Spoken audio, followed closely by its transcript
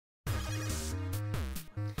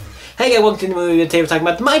Hey guys, welcome to the movie. Today we're talking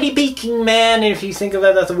about the Mighty Peking Man. And if you think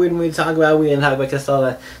about that's a weird movie to talk about, we didn't talk about because all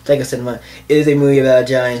the Lego cinema. It is a movie about a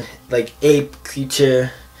giant, like, ape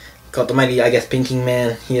creature called the Mighty, I guess, Peking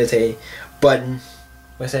Man. He has a button.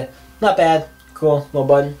 What's that? Not bad. Cool. Little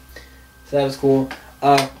button. So that was cool.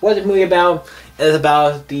 What's the movie about? It's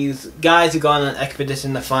about these guys who go on an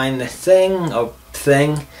expedition to find this thing. I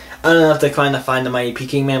don't know if they're trying to find the Mighty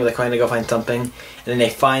Peking Man, but they're trying to go find something. And then they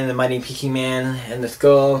find the Mighty Peking Man and this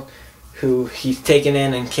girl who he's taken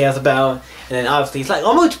in and cares about. And then obviously it's like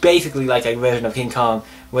almost basically like a version of King Kong,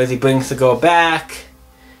 where he brings the girl back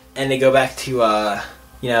and they go back to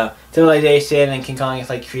you know, civilization, and King Kong is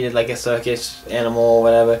like treated like a circus animal or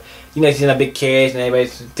whatever. You know, he's in a big cage and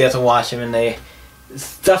everybody's there to watch him, and they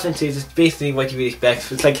stuff into it. It's basically what you would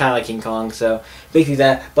expect. It's like kind of like King Kong, so basically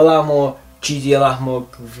that, but a lot more cheesy, a lot more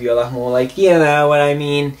goofy, a lot more like, you know what I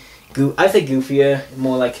mean. I'd say goofier,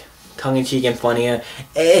 more like tongue-in-cheek and funnier.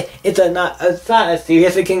 It's not as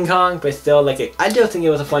serious as King Kong, but still, like, I do think it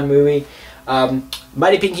was a fun movie.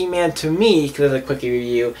 Mighty Peking Man, to me, because it's a quick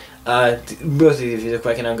review, most of these reviews are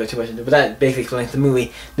quick and I don't go too much into it, but that basically explains the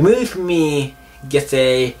movie. The movie, for me, gets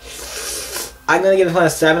a, I'm gonna give it a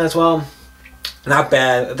 7 as well. Not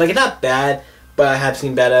bad. Like, it's not bad, but I have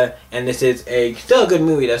seen better, and this is still a good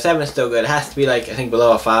movie though. 7 is still good. It has to be, like, I think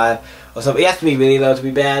below a 5 or something. It has to be really low to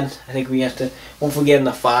be bad. I think we have to, once we get in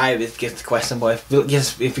the 5, it gets questionable. If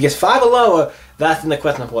it gets 5 or lower, that's in the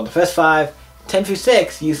questionable. The first 5, 10 through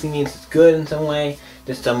 6 usually means it's good in some way.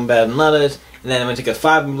 There's some better than others. And then once it goes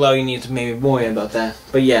 5 and below, you need to maybe worry about that.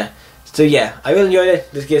 But yeah. So yeah, I really enjoyed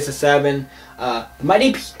it. This gets a 7. The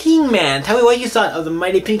Mighty Peking Man. Tell me what you thought of the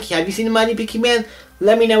Mighty Peking. Have you seen the Mighty Peking Man?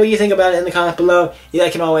 Let me know what you think about it in the comments below. You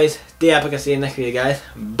guys can always stay up. I can see you in the next video, guys.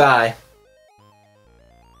 Bye.